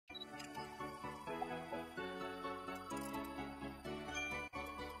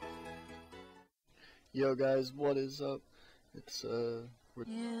Yo guys, what is up? It's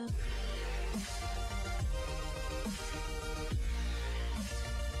Yeah.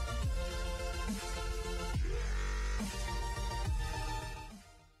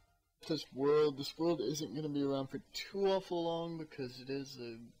 This world isn't gonna be around for too awful long because it is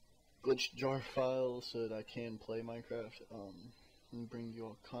a glitched jar file so that I can play Minecraft and bring you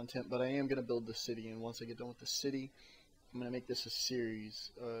all content. But I am gonna build the city, and once I get done with the city, I'm gonna make this a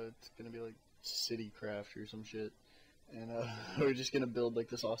series. It's gonna be like CreativeCraft or some shit, and we're just gonna build like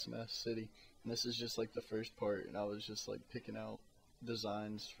this awesome ass city. And this is just like the first part, and I was just like picking out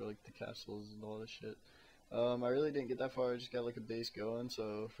designs for like the castles and all this shit. I really didn't get that far. I just got like a base going.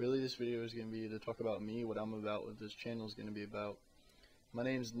 So really, this video is gonna be to talk about me, what I'm about, what this channel is gonna be about. My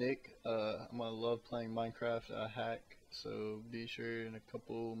name's Nick. I'm gonna love playing Minecraft. I hack, so be sure in a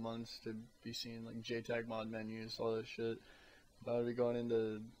couple months to be seeing like JTAG mod menus, all that shit. About to be going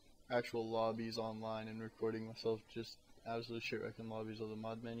into actual lobbies online and recording myself just absolute shit wrecking lobbies of the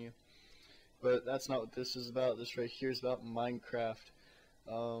mod menu. But that's not what this is about. This right here is about Minecraft.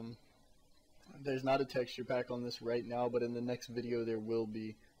 There's not a texture pack on this right now, but in the next video there will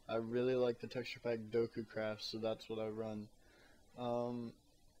be. I really like the texture pack WereDoingSomethingRight, so that's what I run.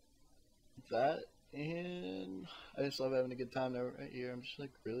 That, and I just love having a good time right here. I'm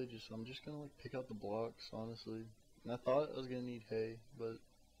just gonna like pick out the blocks, honestly. And I thought I was gonna need hay, but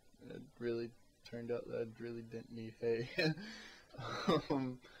it really turned out that I really didn't need hay.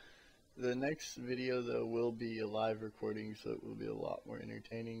 The next video though will be a live recording, so it will be a lot more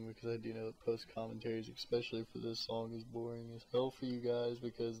entertaining, because I do know that post commentaries, especially for this song, is boring as hell for you guys,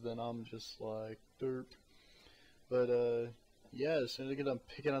 because then I'm just like derp. But yeah, as soon as I get done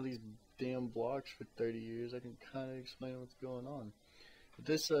picking out these damn blocks for 30 years, I can kind of explain what's going on. But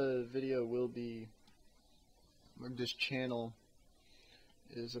this video will be, or this channel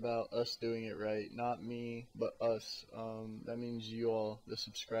is about us doing it right. Not me, but us. That means you all, the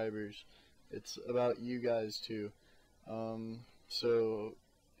subscribers. It's about you guys too. So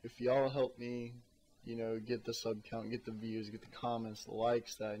if y'all help me, you know, get the sub count, get the views, get the comments, the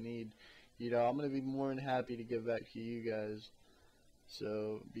likes that I need, you know, I'm gonna be more than happy to give back to you guys.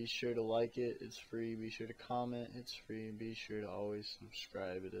 So be sure to like it, it's free. Be sure to comment, it's free. And be sure to always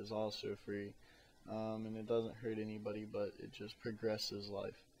subscribe, it is also free. And it doesn't hurt anybody, but it just progresses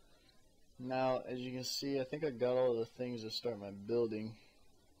life. Now, as you can see, I think I got all the things to start my building.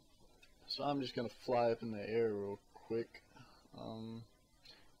 So I'm just gonna fly up in the air real quick.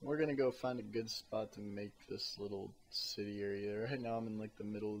 We're gonna go find a good spot to make this little city area. Right now I'm in like the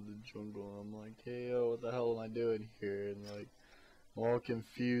middle of the jungle, and I'm like, hey yo, what the hell am I doing here? And like, I'm all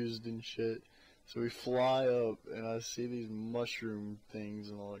confused and shit. So we fly up, and I see these mushroom things,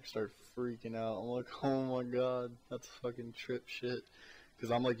 and I like start freaking out. I'm like, oh my god, that's fucking trip shit.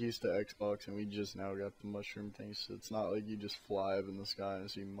 Because I'm like used to Xbox, and we just now got the mushroom things, so it's not like you just fly up in the sky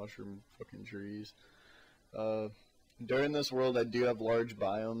and see mushroom fucking trees. During this world, I do have large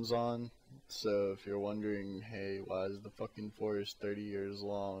biomes on, so if you're wondering, hey, why is the fucking forest 30 years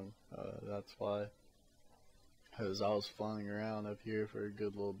long, that's why. Because I was flying around up here for a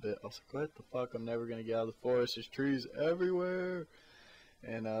good little bit. I was like, what the fuck, I'm never going to get out of the forest, there's trees everywhere.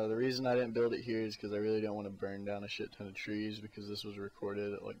 And the reason I didn't build it here is because I really didn't want to burn down a shit ton of trees, because this was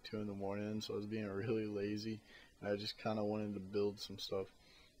recorded at like 2 in the morning, so I was being really lazy. And I just kind of wanted to build some stuff.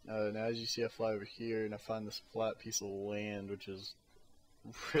 Now as you see, I fly over here and I find this flat piece of land, which is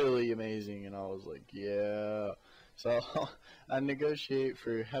really amazing, and I was like, yeah. So I negotiate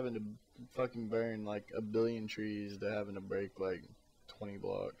for having to fucking burn like 1 billion trees to having to break like 20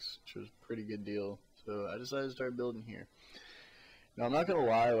 blocks, which was a pretty good deal. So I decided to start building here. Now I'm not gonna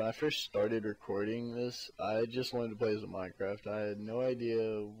lie, when I first started recording this, I just wanted to play some Minecraft. I had no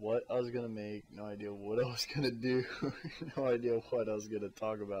idea what I was gonna make, no idea what I was gonna do, no idea what I was gonna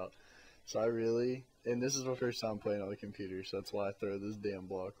talk about. So I really, and this is my first time playing on the computer, so that's why I throw this damn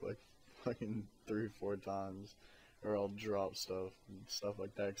block like fucking 3 or 4 times, or I'll drop stuff and stuff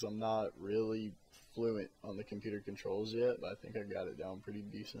like that, because I'm not really fluent on the computer controls yet, but I think I got it down pretty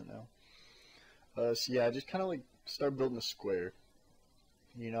decent now. So yeah, I just kind of like start building a square,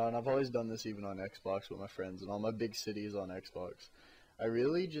 you know, and I've always done this even on Xbox with my friends and all my big cities on Xbox. I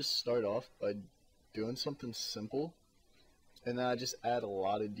really just start off by doing something simple, and then I just add a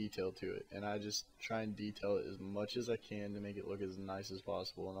lot of detail to it, and I just try and detail it as much as I can to make it look as nice as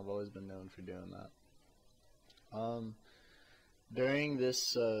possible, and I've always been known for doing that. During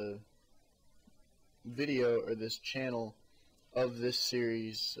this video, or this channel of this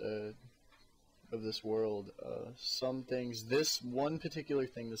series, of this world, some things, this one particular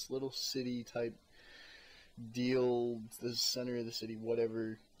thing, this little city type deal, the center of the city,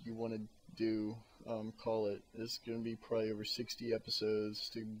 whatever, you want to do, call it. It's going to be probably over 60 episodes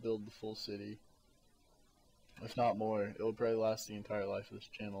to build the full city. If not more, it'll probably last the entire life of this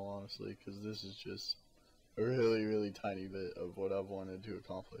channel, honestly, because this is just a really, really tiny bit of what I've wanted to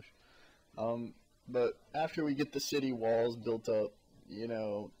accomplish. But after we get the city walls built up, you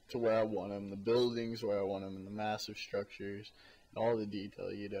know, to where I want them, the buildings where I want them, and the massive structures, and all the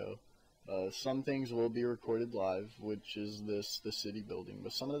detail, you know, some things will be recorded live, which is the city building,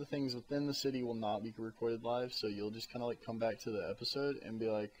 but some of the things within the city will not be recorded live, so you'll just kind of like come back to the episode and be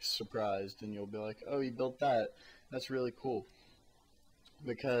like surprised, and you'll be like, oh, you built that, that's really cool.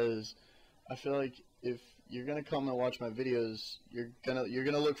 Because I feel like if you're gonna come and watch my videos, you're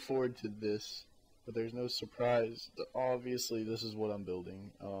gonna look forward to this, but there's no surprise. Obviously this is what I'm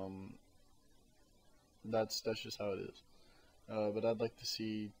building. That's just how it is. But I'd like to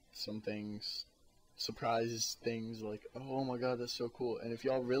see some things, surprise things, like, oh my god, that's so cool. And if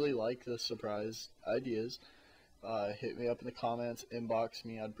y'all really like the surprise ideas, hit me up in the comments, inbox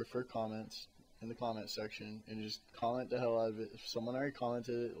me. I'd prefer comments in the comment section, and just comment the hell out of it. If someone already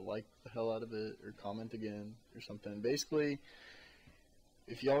commented it, like the hell out of it, or comment again or something. Basically,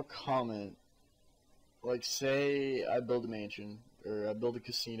 if y'all comment, like, say I build a mansion or I build a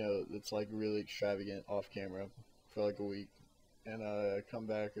casino that's like really extravagant off camera for like a week, and I come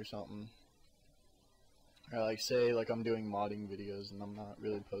back or something, or like say like I'm doing modding videos and I'm not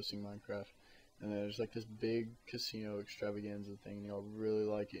really posting Minecraft, and there's like this big casino extravaganza thing, and y'all really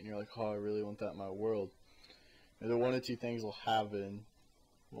like it, and you're like, oh, I really want that in my world. Either one of two things will happen.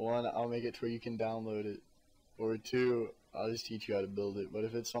 One, I'll make it to where you can download it, or two, I'll just teach you how to build it. But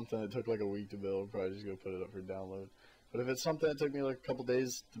if it's something that took like a week to build, I'll probably just go put it up for download. But if it's something that took me like a couple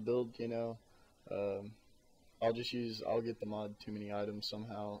days to build, you know, I'll get the mod Too Many Items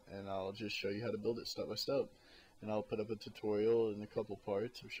somehow, and I'll just show you how to build it step by step. And I'll put up a tutorial in a couple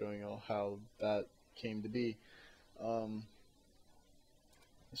parts of showing y'all how that came to be.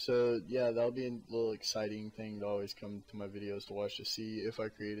 So yeah, that'll be a little exciting thing to always come to my videos to watch, to see if I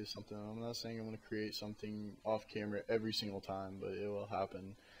created something. I'm not saying I'm going to create something off camera every single time, but it will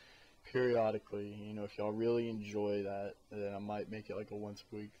happen periodically. You know, if y'all really enjoy that, then I might make it like a once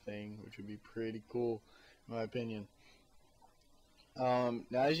a week thing, which would be pretty cool in my opinion. Now,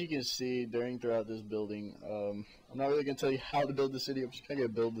 as you can see throughout this building, I'm not really going to tell you how to build the city. I'm just going to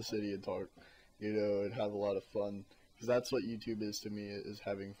build the city and talk, you know, and have a lot of fun, because that's what YouTube is to me, is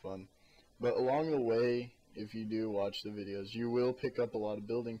having fun. But along the way, if you do watch the videos, you will pick up a lot of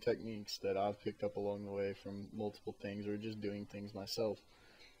building techniques that I've picked up along the way from multiple things, or just doing things myself.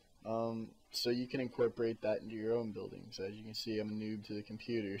 So you can incorporate that into your own buildings. As you can see, I'm a noob to the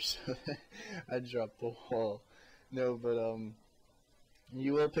computer, so I dropped the wall. No, but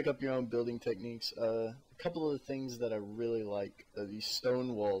you will pick up your own building techniques. A couple of the things that I really like are these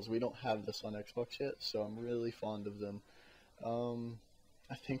stone walls. We don't have this on Xbox yet, so I'm really fond of them.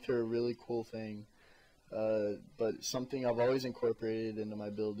 I think they're a really cool thing. But something I've always incorporated into my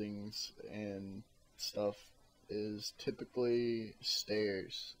buildings and stuff is typically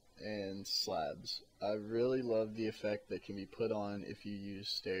stairs and slabs. I really love the effect that can be put on if you use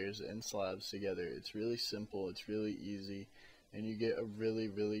stairs and slabs together. It's really simple, it's really easy, and you get a really,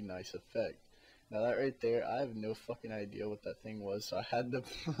 really nice effect. Now that right there, I have no fucking idea what that thing was, so I had to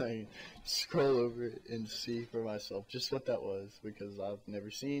like scroll over it and see for myself just what that was, because I've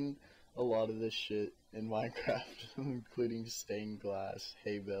never seen a lot of this shit in Minecraft, including stained glass,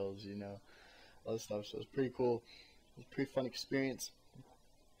 hay bales, you know, all this stuff. So it's pretty cool. It's a pretty fun experience.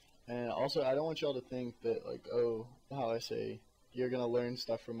 And also, I don't want y'all to think that, like, oh, how I say, you're gonna learn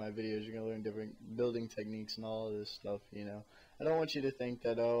stuff from my videos, you're gonna learn different building techniques and all of this stuff, you know. I don't want you to think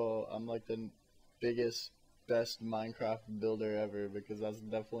that, oh, I'm like the biggest, best Minecraft builder ever, because that's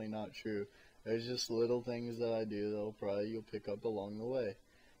definitely not true. There's just little things that I do that you'll pick up along the way.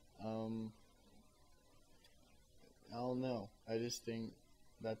 I don't know. I just think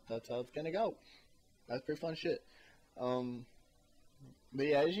that's how it's gonna go. That's pretty fun shit. But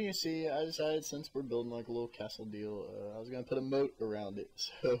yeah, as you can see, I decided, since we're building like a little castle deal, I was gonna put a moat around it.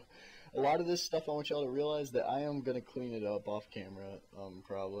 So a lot of this stuff, I want y'all to realize that I am gonna clean it up off camera,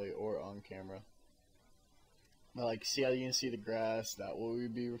 probably, or on camera. Like, see how you can see the grass, that will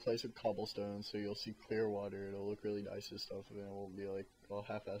be replaced with cobblestone, so you'll see clear water. It'll look really nice and stuff, and it won't be like all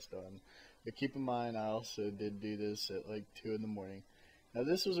half-assed done. But keep in mind, I also did do this at like 2 in the morning. Now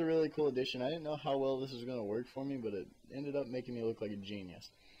this was a really cool addition. I didn't know how well this was going to work for me, but it ended up making me look like a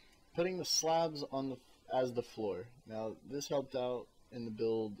genius. Putting the slabs on as the floor. Now this helped out in the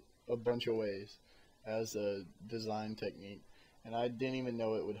build a bunch of ways as a design technique, and I didn't even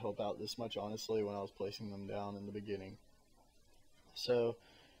know it would help out this much, honestly, when I was placing them down in the beginning. So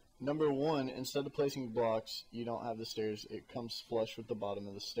Number one, instead of placing blocks, you don't have the stairs. It comes flush with the bottom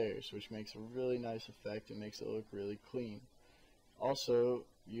of the stairs, which makes a really nice effect and makes it look really clean. Also,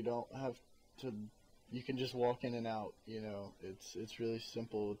 you don't have to, you can just walk in and out, you know, it's really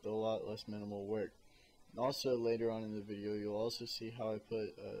simple with a lot less minimal work. Also, later on in the video, you'll also see how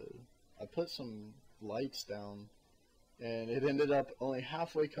I put some lights down, and it ended up only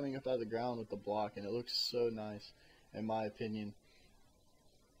halfway coming up out of the ground with the block, and it looks so nice, in my opinion,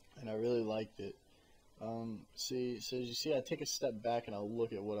 and I really liked it. So as you see, I take a step back and I'll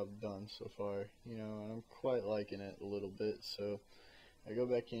look at what I've done so far, you know, and I'm quite liking it a little bit. So I go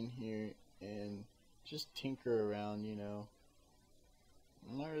back in here and just tinker around, you know.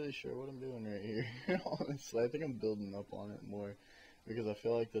 I'm not really sure what I'm doing right here, honestly. I think I'm building up on it more because I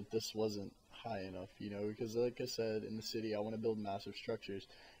feel like that this wasn't high enough, you know, because like I said, in the city I want to build massive structures.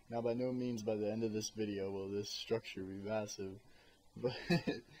 Now, by no means by the end of this video will this structure be massive, but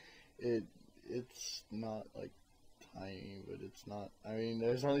it's not like tiny, but it's not, I mean,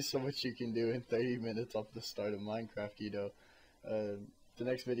 there's only so much you can do in 30 minutes off the start of Minecraft, you know. The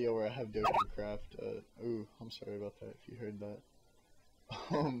next video where I have CreativeCraft, ooh, I'm sorry about that if you heard that.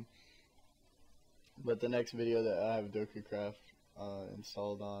 But the next video that I have CreativeCraft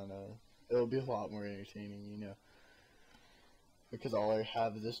installed on, it'll be a lot more entertaining, you know, because I'll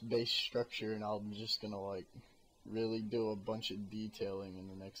have this base structure and I'm just gonna like really do a bunch of detailing in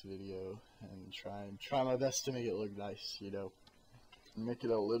the next video and try my best to make it look nice, you know, make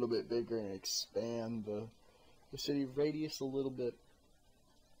it a little bit bigger and expand the city radius a little bit.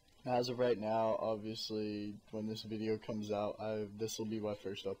 As of right now, obviously, when this video comes out, this will be my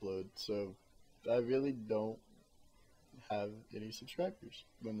first upload, so I really don't have any subscribers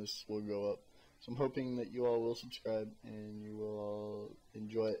when this will go up. So I'm hoping that you all will subscribe and you will all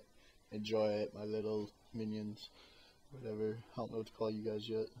enjoy it, my little minions, whatever. I don't know what to call you guys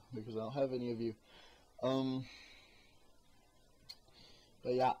yet because I don't have any of you.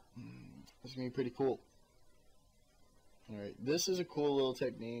 But yeah, it's gonna be pretty cool. Alright, this is a cool little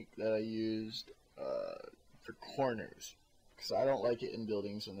technique that I used for corners, because I don't like it in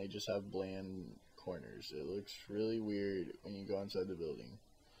buildings when they just have bland corners. It looks really weird when you go inside the building.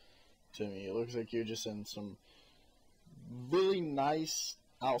 To me, it looks like you're just in some really nice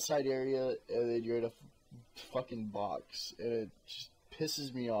outside area and then you're in a fucking box, and it just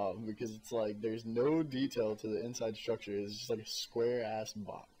pisses me off because it's like there's no detail to the inside structure. It's just like a square ass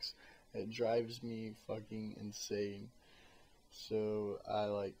box. It drives me fucking insane. So I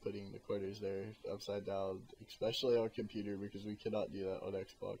like putting the corners there upside down, especially on computer, because we cannot do that on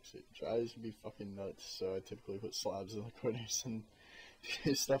Xbox. It drives me fucking nuts. So I typically put slabs in the corners and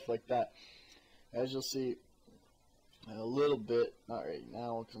stuff like that. As you'll see in a little bit, not right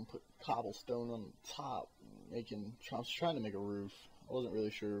now, because I'm putting cobblestone on the top, I was trying to make a roof. I wasn't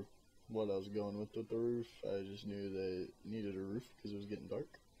really sure what I was going with the roof. I just knew that it needed a roof because it was getting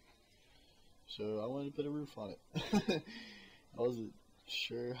dark. So I wanted to put a roof on it. I wasn't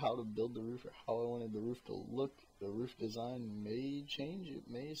sure how to build the roof or how I wanted the roof to look. The roof design may change, it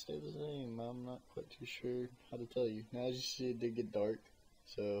may stay the same. I'm not quite too sure how to tell you. Now, as you see, it did get dark,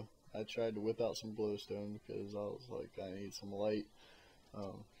 so I tried to whip out some glowstone because I was like, I need some light.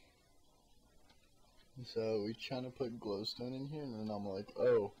 So we trying to put glowstone in here, and then I'm like,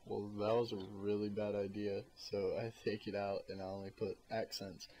 oh, well, that was a really bad idea. So I take it out and I only put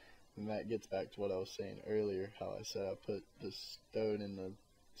accents. And that gets back to what I was saying earlier, how I said I put the stone in the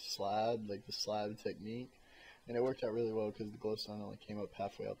slab, like the slab technique, and it worked out really well because the glowstone only came up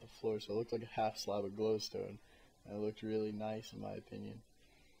halfway out the floor, so it looked like a half slab of glowstone, and it looked really nice in my opinion.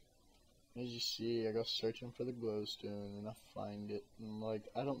 As you see, I go searching for the glowstone, and I find it, and I'm like,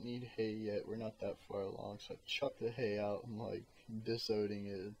 I don't need hay yet, we're not that far along, so I chuck the hay out, I'm like, disowning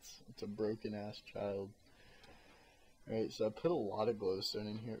it, it's a broken ass child. Alright, so I put a lot of glowstone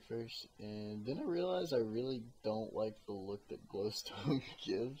in here at first, and then I realized I really don't like the look that glowstone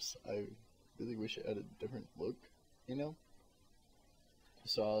gives. I really wish it had a different look, you know?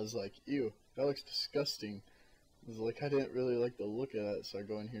 So I was like, ew, that looks disgusting. I was like, I didn't really like the look of that, so I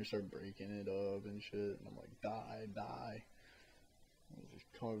go in here and start breaking it up and shit, and I'm like, die. I just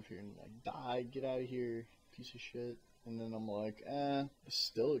come over here and like, die, get out of here, piece of shit. And then I'm like, this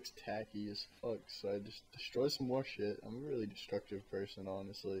still looks tacky as fuck, so I just destroy some more shit. I'm a really destructive person,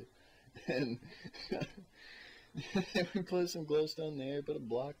 honestly. And we put some glowstone there, put a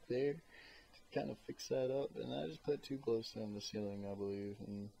block there to kind of fix that up, and I just put 2 glowstone in the ceiling, I believe,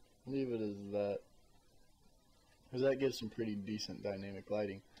 and leave it as that. Because that gives some pretty decent dynamic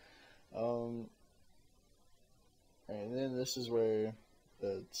lighting. And then this is where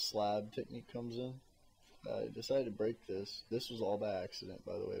the slab technique comes in. I decided to break this. This was all by accident,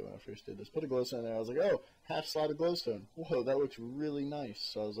 by the way, when I first did this. Put a glowstone there. I was like, oh, half slab of glowstone. Whoa, that looks really nice.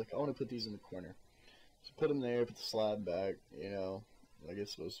 So I was like, I want to put these in the corner. So put them there, put the slab back, you know, like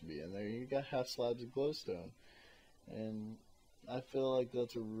it's supposed to be in there. You got half slabs of glowstone. And I feel like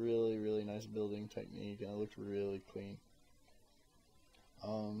that's a really, really nice building technique, and it looked really clean.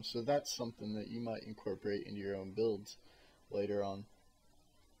 So that's something that you might incorporate into your own builds later on.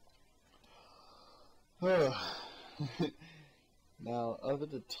 Now, up at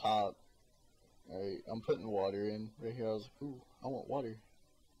the top, right, I'm putting water in. Right here, I was like, ooh, I want water.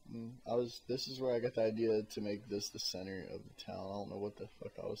 And this is where I got the idea to make this the center of the town. I don't know what the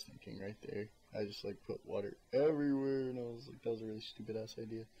fuck I was thinking right there. I just, like, put water everywhere, and I was like, that was a really stupid-ass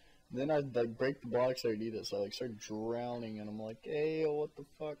idea. And then I'd, like, break the blocks I need it, so I, like, started drowning, and I'm like, hey, what the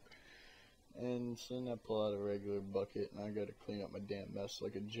fuck? And so then I pull out a regular bucket, and I gotta clean up my damn mess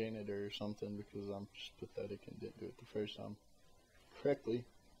like a janitor or something, because I'm just pathetic and didn't do it the first time correctly.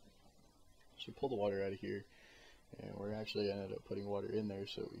 So pull the water out of here, and we actually ended up putting water in there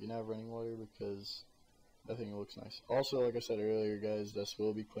so we can have running water, because I think it looks nice. Also, like I said earlier, guys, this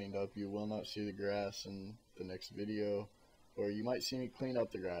will be cleaned up. You will not see the grass in the next video, or you might see me clean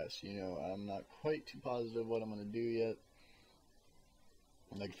up the grass. You know, I'm not quite too positive what I'm gonna do yet,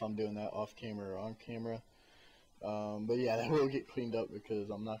 like if I'm doing that off camera or on camera. But yeah, that will get cleaned up, because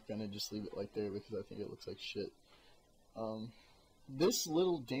I'm not gonna just leave it like there, because I think it looks like shit. This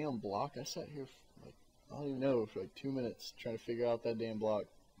little damn block, I sat here for like, I don't even know, for like 2 minutes trying to figure out that damn block.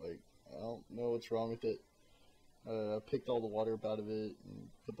 Like, I don't know what's wrong with it. I picked all the water up out of it and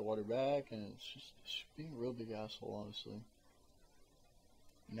put the water back, and it's just being a real big asshole, honestly.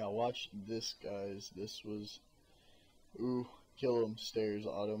 Now watch this, guys. This was, ooh, kill 'em stairs,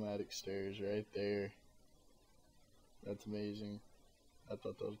 automatic stairs right there. That's amazing. I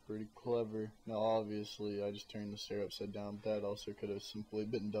thought that was pretty clever. Now obviously I just turned the stair upside down. That also could have simply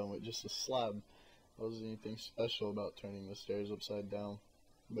been done with just a slab. There wasn't anything special about turning the stairs upside down,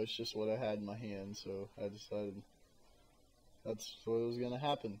 but it's just what I had in my hand, so I decided that's what was gonna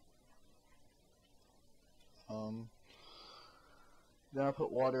happen. Then I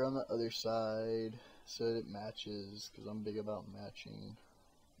put water on the other side so that it matches, because I'm big about matching.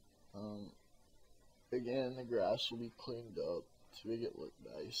 Again, the grass will be cleaned up to make it look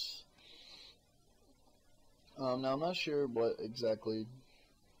nice. Now I'm not sure what exactly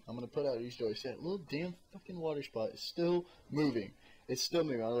I'm gonna put out each door. See, that little damn fucking water spot is still moving. It's still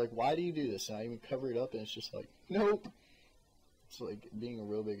moving. I was like, why do you do this? And I even cover it up, and it's just like, nope. It's like being a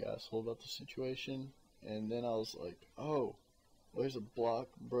real big asshole about the situation. And then I was like, oh, well, there's a block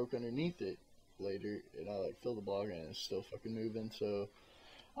broke underneath it later, and I like fill the block, and it's still fucking moving. So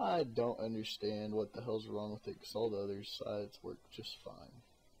I don't understand what the hell's wrong with it, because all the other sides work just fine.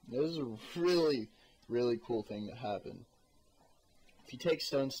 This is a really, really cool thing that happened. If you take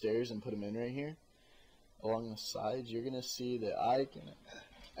stone stairs and put them in right here along the sides, you're gonna see that I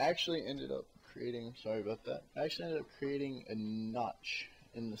actually ended up creating, sorry about that, I actually ended up creating a notch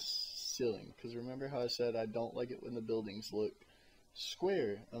in the ceiling, because remember how I said I don't like it when the buildings look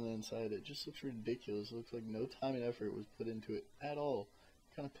square on the inside. It just looks ridiculous. It looks like no time and effort was put into it at all.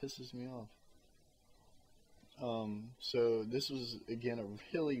 It kind of pisses me off. So this was, again, a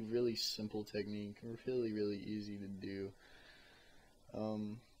really, really simple technique, really, really easy to do.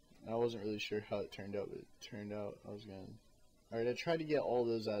 I wasn't really sure how it turned out, but it turned out I was gonna... Alright, I tried to get all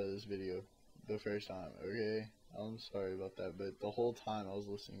those out of this video the first time, okay? I'm sorry about that, but the whole time I was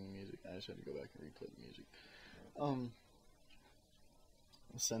listening to music, I just had to go back and replay the music.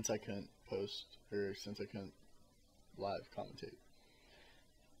 Since I couldn't post, or since I couldn't live commentate.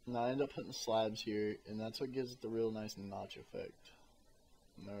 And I ended up putting the slabs here, and that's what gives it the real nice notch effect.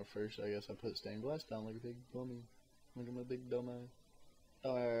 Now first, I guess I put stained glass down like a big dummy. Look at my big dummy.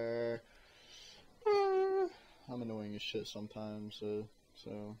 I'm annoying as shit sometimes, so it's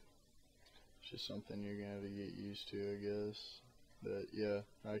just something you're gonna have to get used to, I guess. But yeah,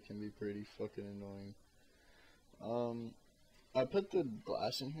 I can be pretty fucking annoying. I put the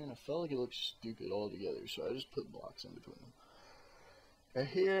glass in here, and I felt like it looked stupid altogether, so I just put blocks in between them. And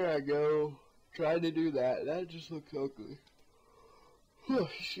here I go, trying to do that. That just looks ugly. Whew,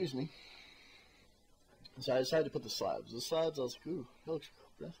 excuse me. So I decided to put the slabs. The slabs, I was like, ooh, that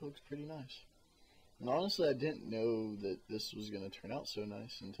looks pretty nice. And honestly, I didn't know that this was going to turn out so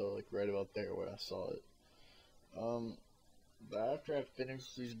nice until like right about there where I saw it. But after I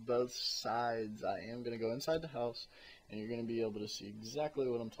finish these both sides, I am going to go inside the house, and you're going to be able to see exactly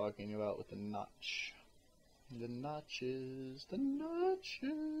what I'm talking about with the notch. The notches, the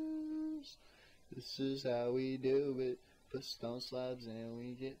notches. This is how we do it. Put stone slabs and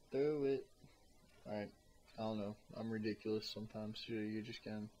we get through it. Alright, I don't know. I'm ridiculous sometimes, so you're just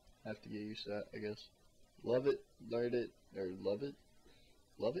gonna have to get used to that, I guess. Love it, learn it, or love it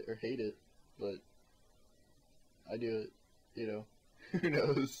or hate it, but I do it, you know. Who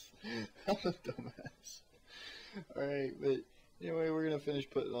knows? I'm a dumbass. Alright, but anyway, we're gonna finish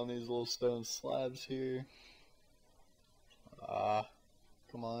putting on these little stone slabs here.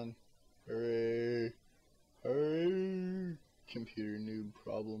 Come on. Hurry. Hurry. Computer noob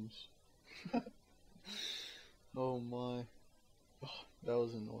problems. Oh my. Oh, that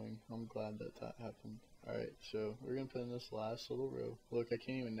was annoying. I'm glad that happened. Alright, so we're gonna put in this last little row. Look, I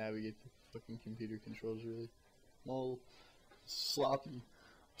can't even navigate the fucking computer controls really. I'm all sloppy.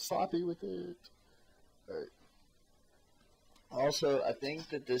 Sloppy with it. Alright. Also, I think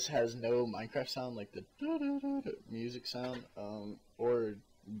that this has no Minecraft sound, like the music sound, or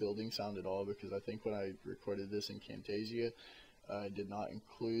building sound at all, because I think when I recorded this in Camtasia, I did not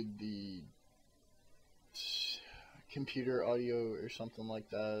include the computer audio or something like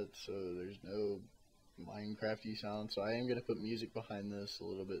that, so there's no Minecrafty sound. So I am going to put music behind this a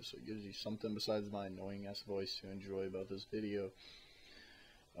little bit, so it gives you something besides my annoying ass voice to enjoy about this video.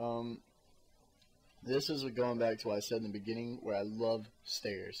 This is going back to what I said in the beginning, where I love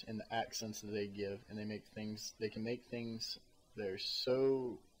stairs and the accents that they give, and they can make things that are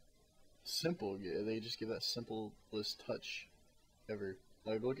so simple. They just give that simplest touch ever.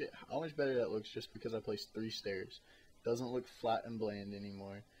 Like, look at how much better that looks just because I placed 3 stairs. It doesn't look flat and bland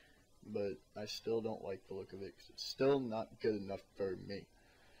anymore, but I still don't like the look of it because it's still not good enough for me.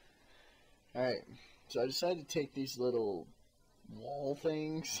 Alright, so I decided to take these little wall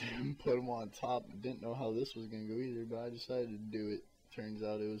things and put them on top. Didn't know how this was going to go either, but I decided to do it. Turns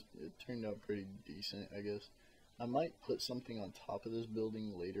out it turned out pretty decent, I guess. I might put something on top of this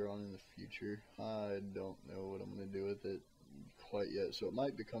building later on in the future. I don't know what I'm going to do with it quite yet, so it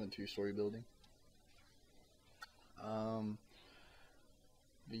might become a 2-story building.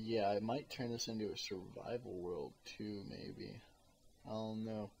 But yeah, I might turn this into a survival world too, maybe. I don't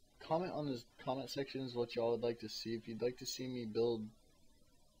know. Comment on the comment sections what y'all would like to see. If you'd like to see me build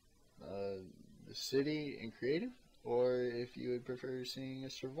the city in creative, or if you would prefer seeing a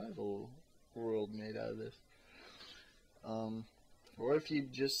survival world made out of this. Or if you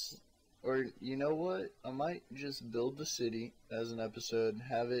just, or you know what, I might just build the city as an episode,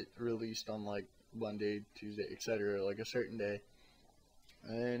 have it released on like Monday, Tuesday, etc., like a certain day.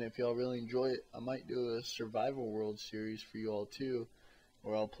 And if y'all really enjoy it, I might do a survival world series for you all too,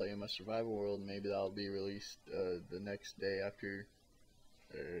 where I'll play in my survival world. Maybe that'll be released the next day after,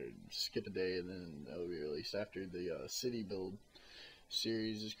 or skip a day, and then that'll be released after the city build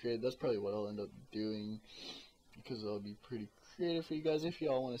series is created. That's probably what I'll end up doing, because it'll be pretty creative for you guys if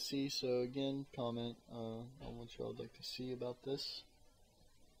y'all want to see. So again, comment on what y'all would like to see about this.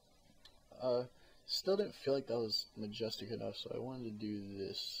 Still didn't feel like that was majestic enough, so I wanted to do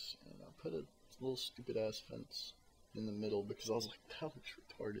this, and I put a little stupid ass fence in the middle because I was like, that looks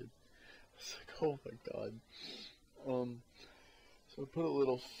retarded. I was like, oh my god. So I put a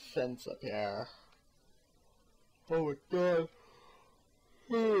little fence up here. Oh my god.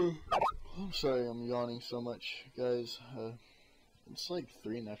 I'm sorry I'm yawning so much, guys. It's like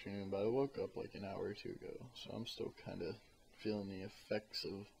 3 in the afternoon, but I woke up like an hour or 2 ago, so I'm still kind of feeling the effects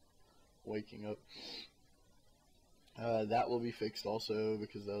of waking up. That will be fixed also,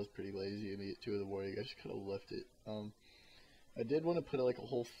 because that was pretty lazy of me at 2 in the morning. I just could have left it. I did want to put like a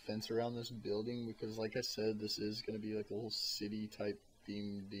whole fence around this building, because like I said, this is going to be like a whole city type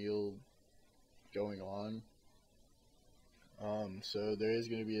theme deal going on. So there is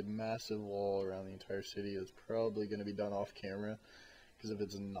going to be a massive wall around the entire city. It's probably going to be done off camera, because if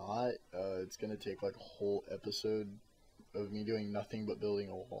it's not, it's going to take like a whole episode of me doing nothing but building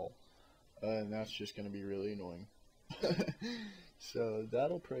a wall, and that's just going to be really annoying. So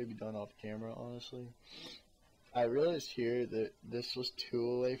that'll probably be done off camera, honestly. I realized here that this was 2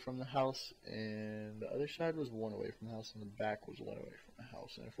 away from the house, and the other side was 1 away from the house, and the back was 1 away from the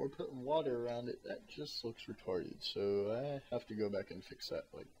house. And if we're putting water around it, that just looks retarded. So I have to go back and fix that,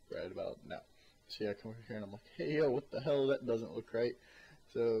 like, right about now. See, I come over here and I'm like, hey, yo, what the hell? That doesn't look right.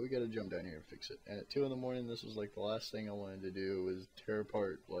 So we gotta jump down here and fix it. And at 2 in the morning, this was like the last thing I wanted to do, was tear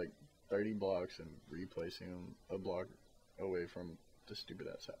apart like 30 blocks and replacing them a block away from the stupid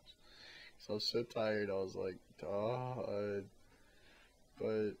ass house. So I was so tired, I was like,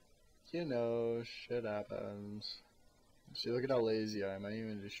 but, you know, shit happens. See, look at how lazy I am. I didn't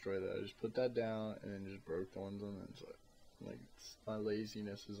even destroy that. I just put that down and then just broke the ones on the inside. Like, my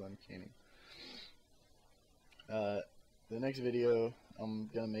laziness is uncanny. The next video I'm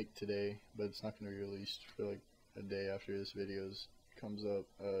gonna make today, but it's not gonna be released for like a day after this video comes up.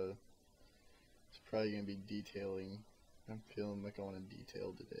 It's probably going to be detailing. I'm feeling like I want to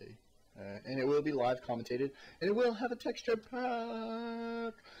detail today. And it will be live commentated, and it will have a texture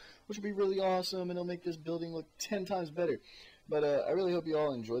pack, which will be really awesome, and it'll make this building look 10 times better. But I really hope you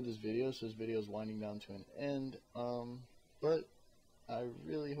all enjoyed this video. So this video is winding down to an end. But I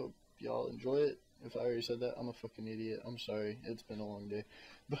really hope y'all enjoy it. If I already said that, I'm a fucking idiot. I'm sorry. It's been a long day.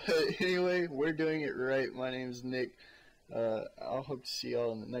 But anyway, we're doing it right. My name is Nick. I'll hope to see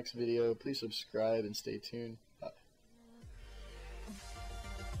y'all in the next video. Please subscribe and stay tuned.